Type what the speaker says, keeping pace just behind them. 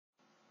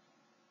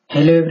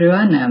Hello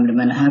everyone, I am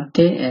Limenih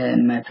Habte.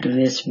 In my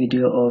previous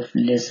video of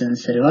lesson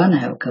 31, I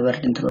have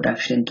covered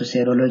introduction to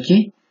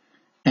serology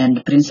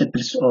and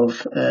principles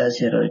of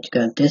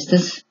serological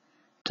tests.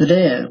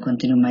 Today I will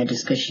continue my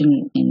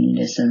discussion in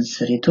lesson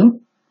 32.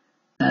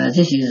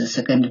 This is the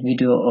second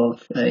video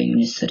of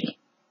unit 3.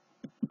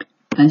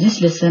 In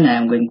this lesson I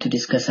am going to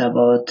discuss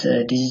about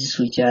diseases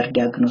which are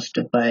diagnosed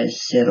by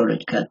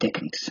serological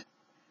techniques.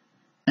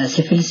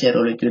 Syphilis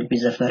serology will be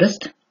the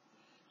first.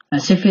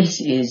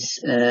 Syphilis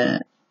is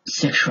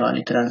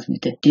sexually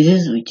transmitted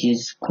disease which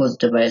is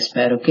caused by a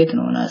spirochete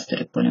known as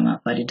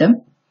Treponema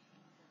pallidum.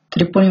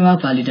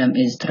 Treponema pallidum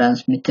is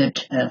transmitted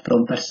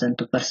from person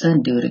to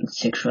person during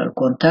sexual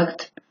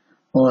contact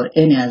or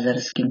any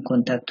other skin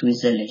contact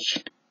with the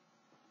lesion.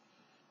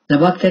 The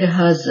bacteria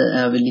has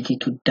the ability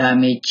to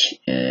damage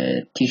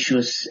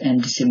tissues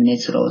and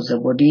disseminate throughout the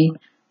body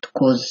to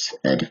cause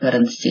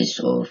different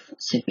stages of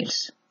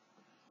syphilis.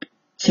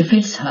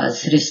 Syphilis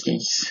has 3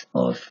 stages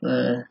of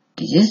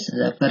disease.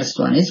 The first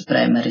one is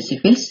primary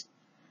syphilis.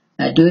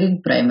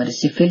 During primary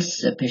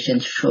syphilis, the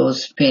patient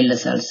shows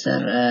painless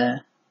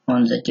ulcer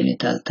on the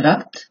genital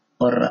tract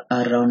or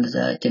around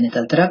the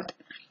genital tract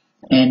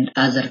and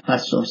other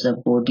parts of the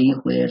body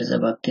where the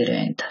bacteria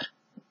enter.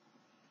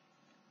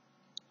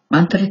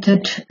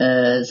 Untreated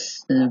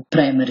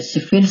primary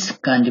syphilis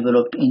can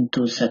develop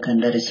into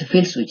secondary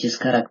syphilis, which is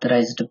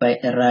characterized by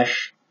a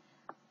rash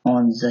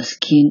on the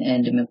skin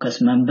and mucous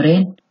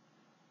membrane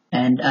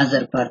and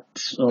other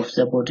parts of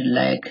the body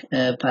like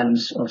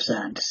palms of the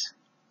hands.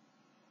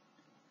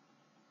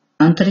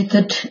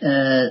 Untreated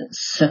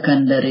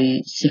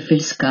secondary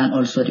syphilis can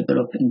also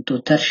develop into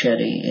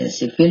tertiary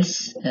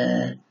syphilis.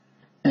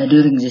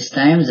 During this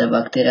time, the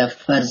bacteria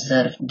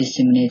further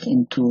disseminate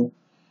into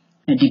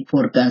deep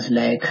organs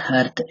like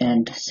heart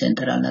and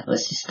central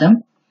nervous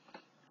system.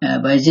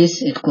 By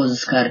this, it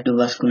causes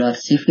cardiovascular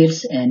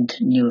syphilis and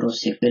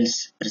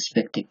neurosyphilis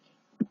respectively.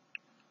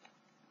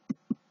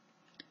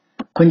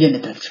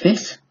 Congenital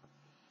syphilis.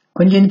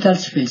 Congenital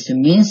syphilis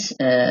means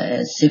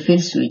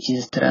syphilis which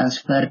is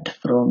transferred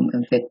from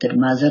infected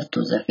mother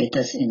to the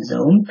fetus in the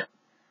womb,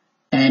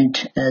 and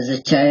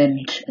the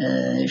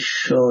child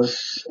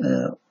shows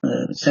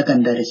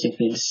secondary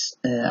syphilis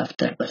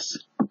after birth.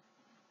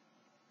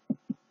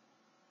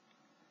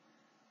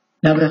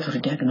 Laboratory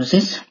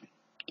diagnosis.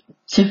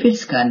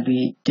 Syphilis can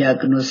be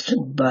diagnosed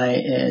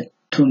by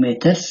 2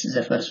 methods.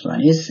 The first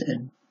one is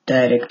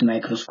direct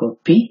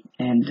microscopy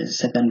and the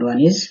second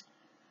one is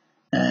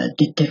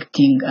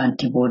detecting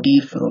antibody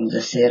from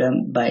the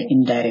serum by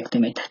indirect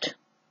method.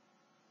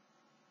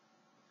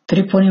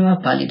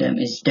 Treponema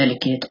pallidum is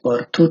delicate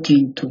or too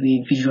thin to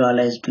be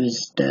visualized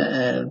with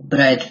the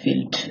bright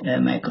field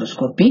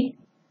microscopy,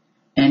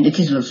 and it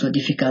is also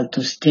difficult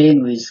to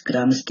stain with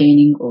gram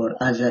staining or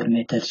other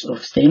methods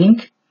of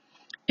staining,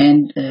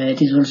 and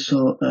it is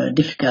also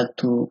difficult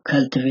to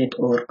cultivate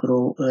or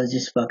grow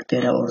this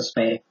bacteria or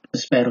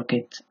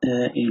spirochete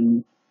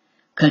in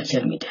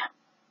culture media.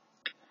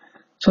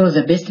 So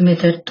the best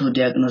method to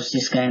diagnose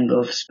this kind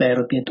of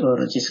spirochete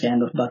or this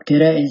kind of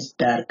bacteria is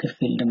dark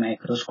field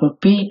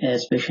microscopy,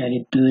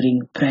 especially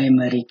during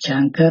primary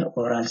chancre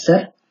or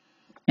ulcer,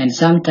 and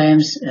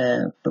sometimes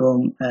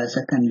from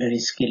secondary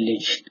skin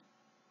lesion.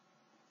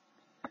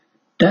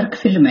 Dark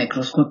field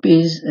microscopy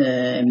is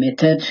a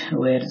method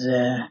where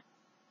the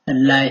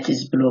light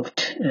is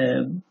blocked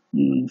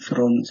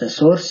from the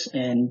source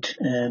and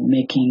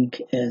making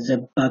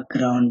the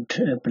background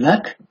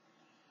black.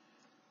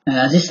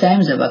 This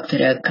time the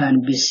bacteria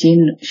can be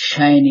seen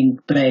shining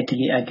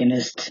brightly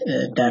against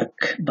a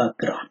dark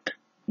background.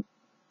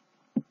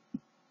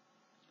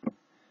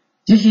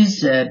 This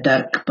is a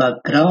dark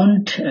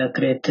background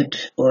created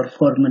or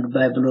formed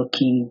by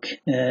blocking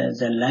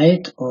the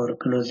light or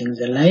closing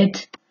the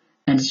light,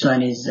 and this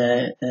one is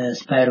the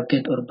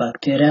spirochete or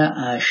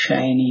bacteria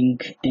shining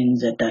in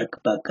the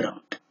dark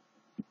background.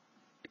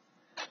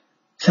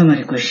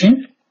 Summary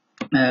question.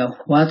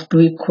 What do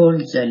we call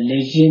the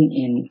lesion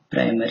in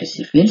primary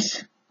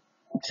syphilis?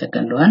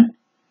 Second one,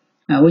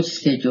 which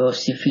stage of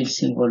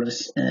syphilis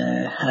involves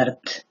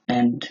heart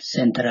and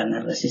central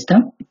nervous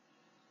system?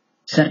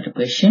 Third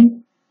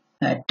question,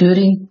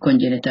 during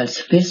congenital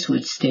syphilis,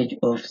 which stage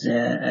of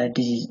the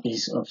disease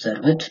is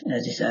observed?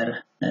 These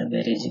are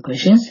very easy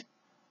questions.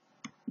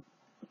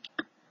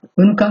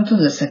 When we come to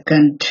the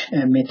second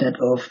method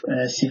of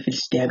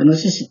syphilis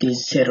diagnosis, it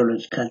is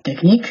serological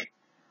technique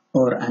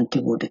or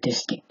antibody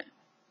testing.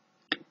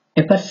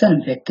 A person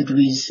infected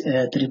with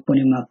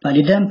Treponema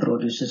pallidum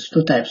produces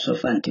 2 types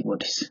of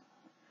antibodies.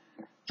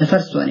 The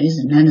first one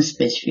is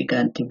non-specific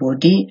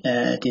antibody.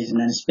 It is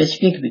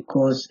non-specific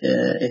because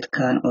it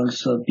can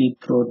also be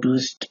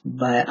produced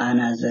by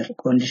another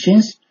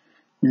conditions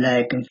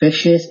like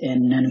infectious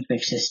and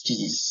non-infectious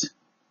disease.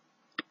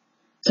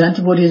 The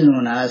antibody is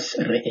known as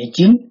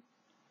reagin,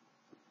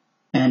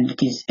 and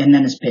it is a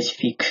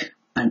non-specific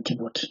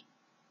antibody.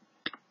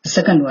 The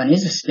second one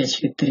is a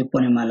specific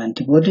treponemal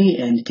antibody,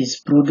 and it is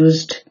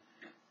produced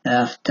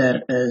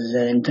after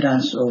the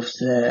entrance of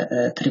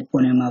the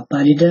Treponema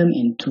pallidum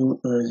into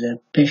the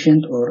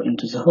patient or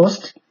into the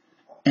host,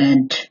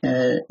 and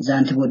the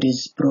antibody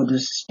is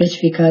produced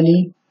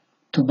specifically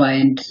to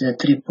bind the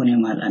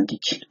treponemal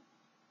antigen.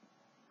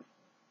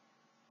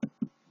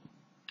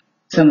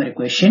 Summary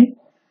question: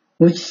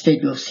 which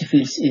stage of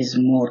syphilis is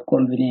more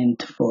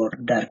convenient for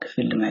dark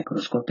field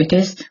microscopy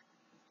test?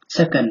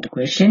 Second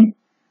question: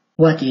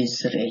 what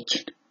is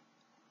reagent?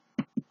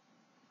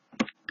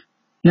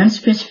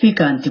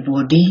 Non-specific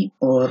antibody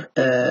or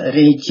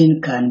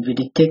reagent can be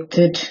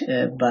detected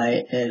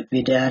by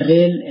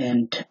VDRL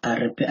and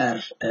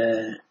RPR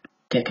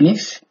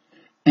techniques,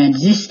 and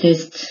these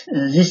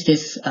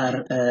tests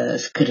are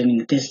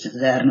screening tests.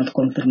 They are not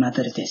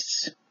confirmatory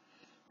tests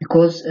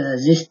because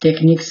these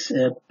techniques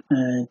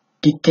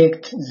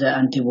detect the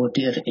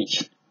antibody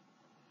reagent.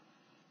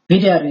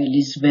 VDRL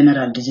is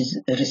Venereal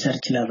Disease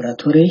Research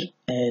Laboratory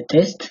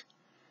test,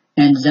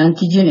 and the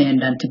antigen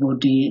and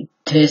antibody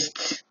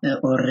test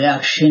or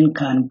reaction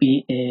can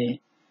be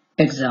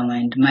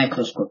examined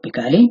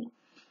microscopically,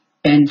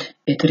 and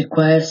it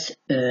requires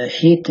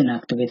heat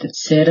inactivated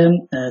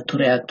serum to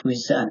react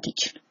with the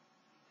antigen.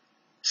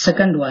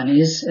 Second one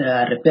is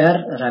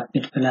RPR,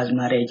 Rapid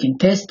Plasma Reagent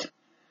Test.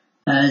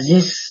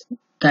 This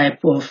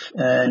type of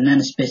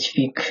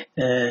non-specific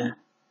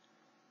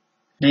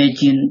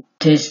reagent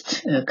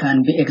test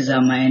can be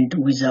examined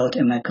without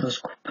a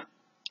microscope.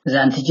 The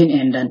antigen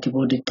and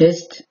antibody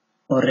test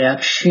or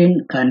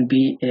reaction can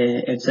be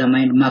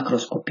examined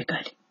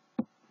macroscopically.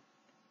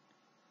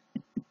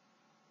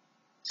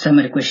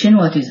 Summary question: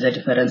 what is the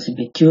difference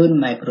between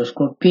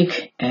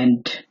microscopic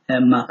and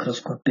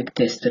macroscopic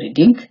test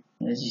reading?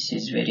 This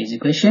is very easy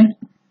question.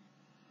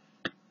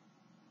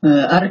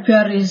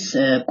 RPR is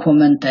a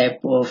common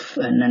type of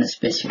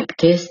non-specific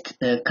test.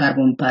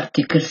 Carbon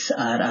particles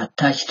are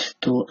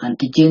attached to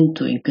antigen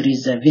to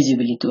increase the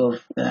visibility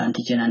of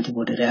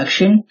antigen-antibody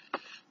reaction.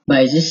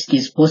 By this, it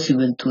is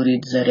possible to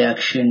read the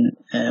reaction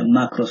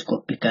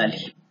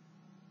macroscopically.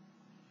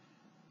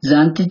 The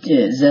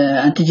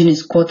antigen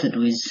is coated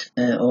with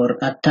or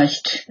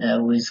attached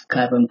with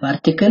carbon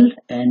particle,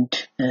 and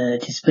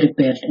it is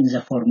prepared in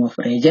the form of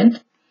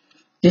reagent.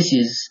 This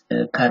is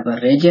carbon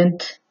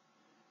reagent.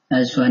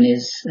 This one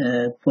is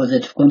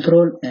positive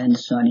control, and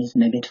this one is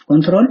negative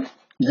control.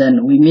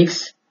 Then we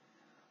mix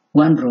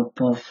 1 drop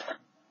of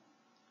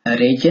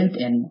reagent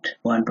and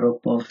 1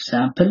 drop of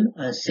sample,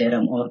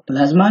 serum or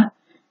plasma,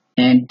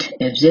 and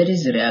if there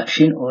is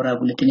reaction or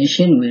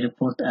agglutination, we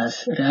report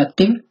as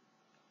reactive.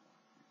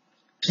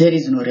 If there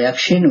is no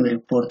reaction, we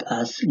report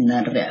as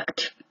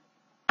non-reactive.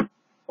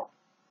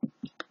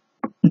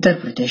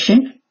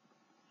 Interpretation: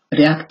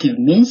 reactive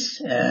means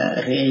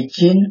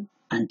reagent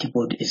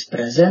antibody is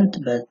present,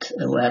 but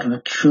we are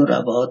not sure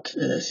about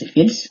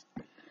syphilis.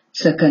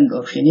 Second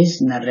option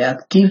is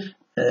non-reactive.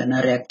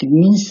 Non-reactive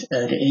means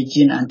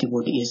reagent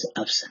antibody is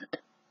absent.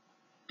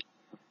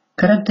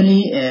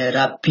 Currently,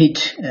 rapid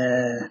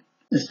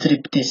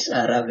strip tests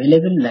are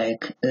available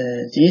like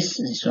this.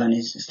 This one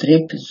is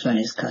strip, this one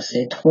is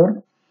cassette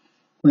form.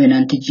 When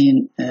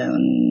antigen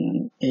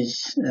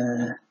is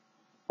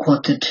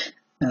coated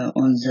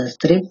on the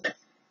strip,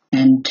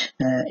 and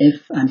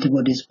if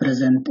antibody is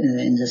present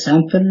in the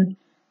sample,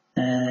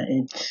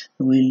 it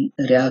will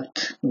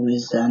react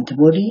with the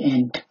antibody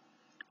and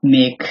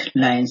make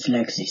lines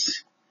like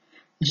this.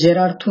 If there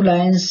are 2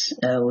 lines,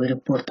 we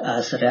report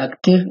as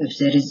reactive. If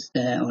there is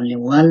only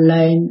 1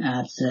 line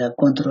at the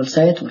control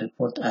site, we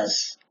report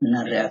as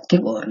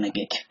non-reactive or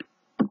negative.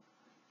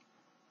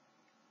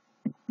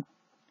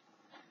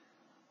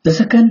 The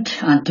second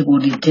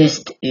antibody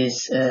test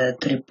is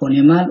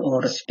treponemal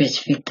or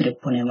specific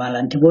treponemal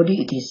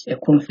antibody. It is a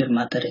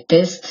confirmatory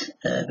test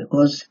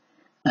because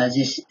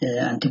this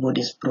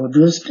antibody is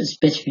produced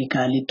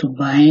specifically to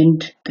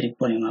bind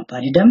treponema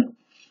pallidum,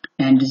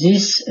 and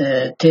this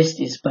test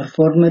is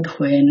performed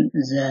when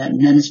the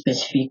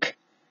non-specific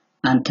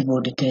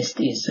antibody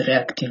test is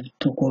reactive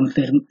to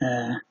confirm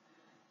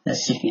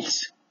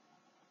syphilis.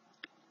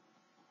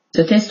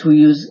 The test we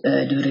use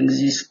during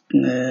this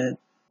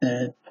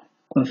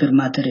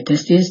confirmatory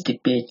test is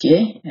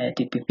TPHA,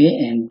 TPP,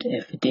 and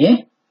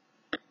FDA,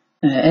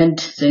 and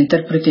the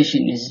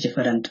interpretation is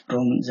different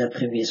from the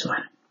previous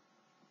one.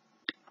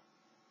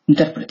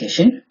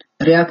 Interpretation: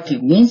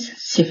 reactive means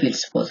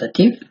syphilis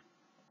positive,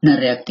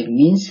 non-reactive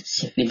means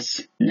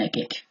syphilis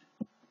negative.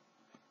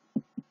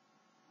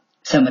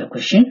 Summary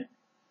question: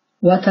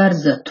 what are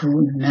the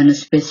 2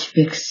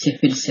 non-specific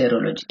syphilis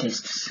serology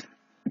tests?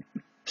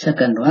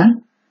 Second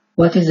one: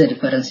 what is the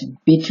difference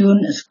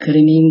between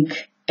screening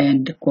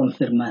and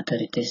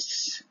confirmatory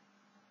tests?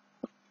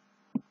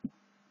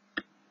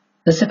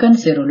 The second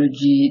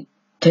serology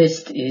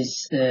test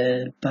is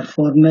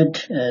performed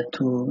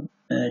to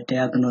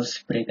diagnose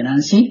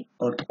pregnancy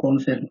or to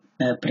confirm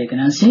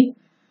pregnancy.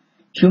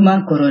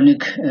 Human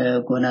chorionic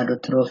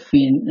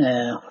gonadotrophin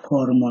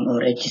hormone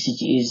or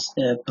HCG is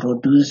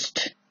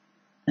produced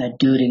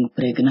during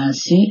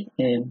pregnancy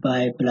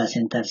by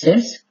placental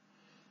cells.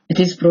 It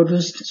is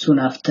produced soon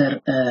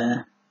after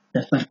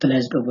the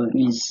fertilized ovum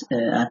is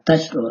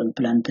attached or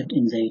implanted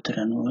in the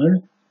uterine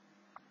wall.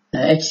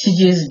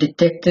 HCG is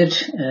detected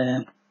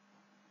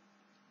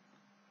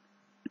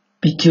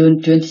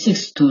between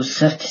 26 to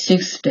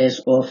 36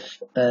 days of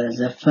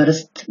the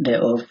first day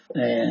of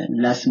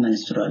last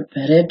menstrual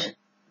period,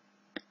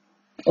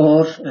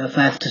 or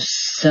 5 to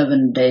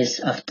 7 days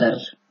after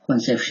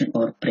conception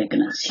or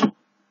pregnancy.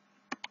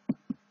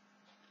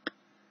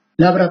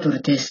 Laboratory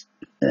test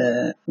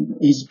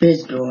is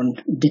based on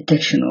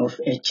detection of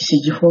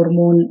HCG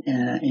hormone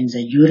in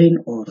the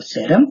urine or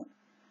serum,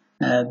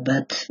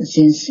 but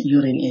since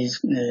urine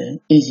is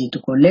easy to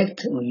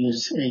collect, we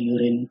use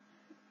urine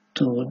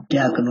to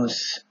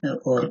diagnose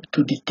or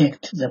to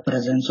detect the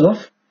presence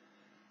of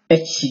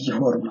HCG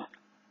hormone.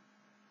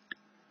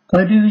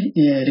 Why do we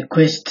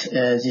request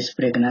this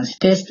pregnancy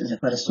test? The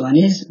first one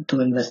is to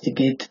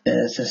investigate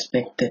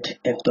suspected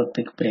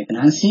ectopic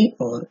pregnancy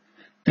or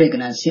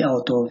pregnancy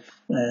out of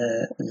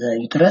the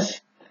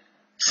uterus.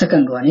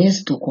 Second one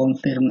is to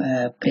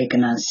confirm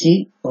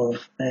pregnancy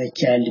of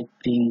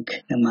childbearing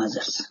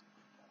mothers.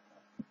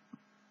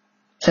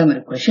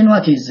 Summary question: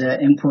 what is the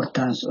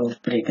importance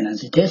of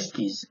pregnancy test?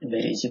 Is a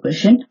very easy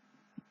question.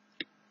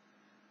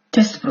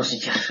 Test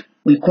procedure: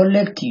 we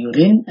collect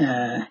urine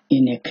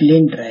in a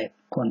clean, dry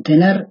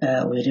container.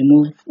 We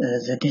remove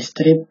the test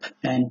strip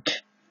and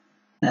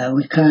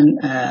we can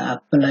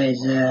apply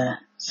the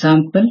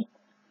sample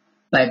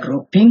by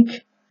dropping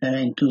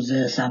into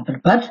the sample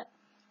pad,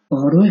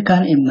 or we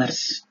can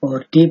immerse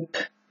or dip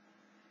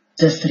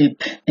the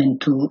strip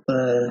into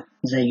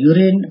the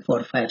urine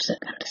for 5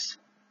 seconds.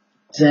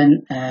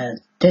 Then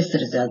test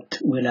result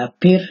will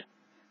appear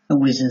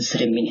within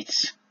 3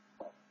 minutes.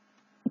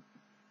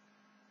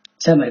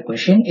 Summary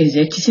question: is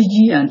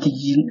HCG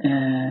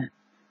antigen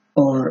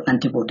or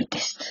antibody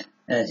test?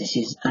 This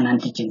is an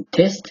antigen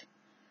test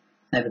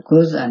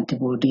because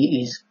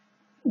antibody is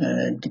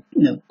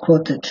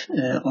coated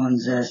on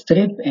the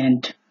strip,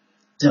 and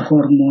the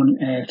hormone,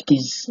 if it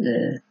is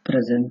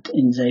present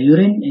in the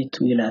urine, it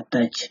will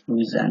attach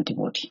with the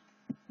antibody.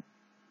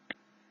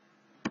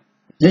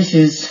 This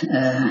is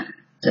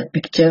the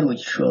picture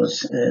which shows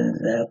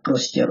the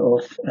procedure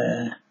of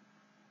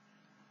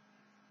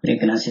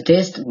pregnancy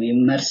test. We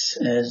immerse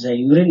the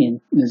urine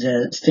in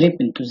the strip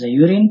into the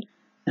urine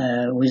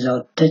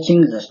without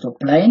touching the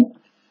stop line,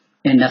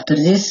 and after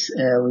this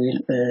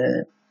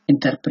we'll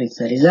interpret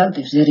the result.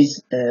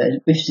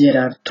 If there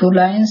are 2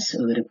 lines,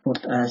 we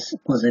report as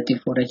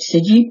positive for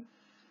HCG.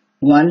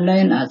 1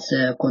 line at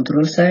the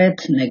control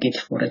site,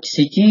 negative for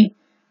HCG.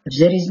 If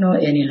there is no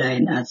any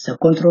line at the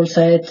control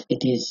site,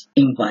 it is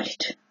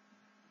invalid.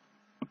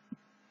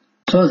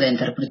 So the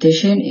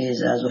interpretation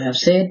is, as we have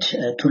said,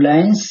 2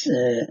 lines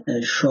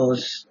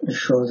shows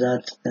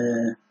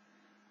that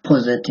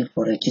positive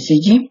for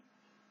HCG.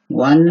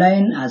 1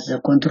 line as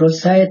the control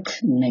site,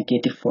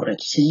 negative for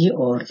HCG,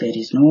 or there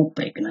is no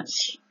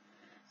pregnancy.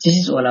 This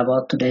is all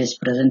about today's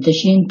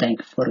presentation. Thank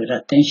you for your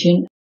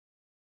attention.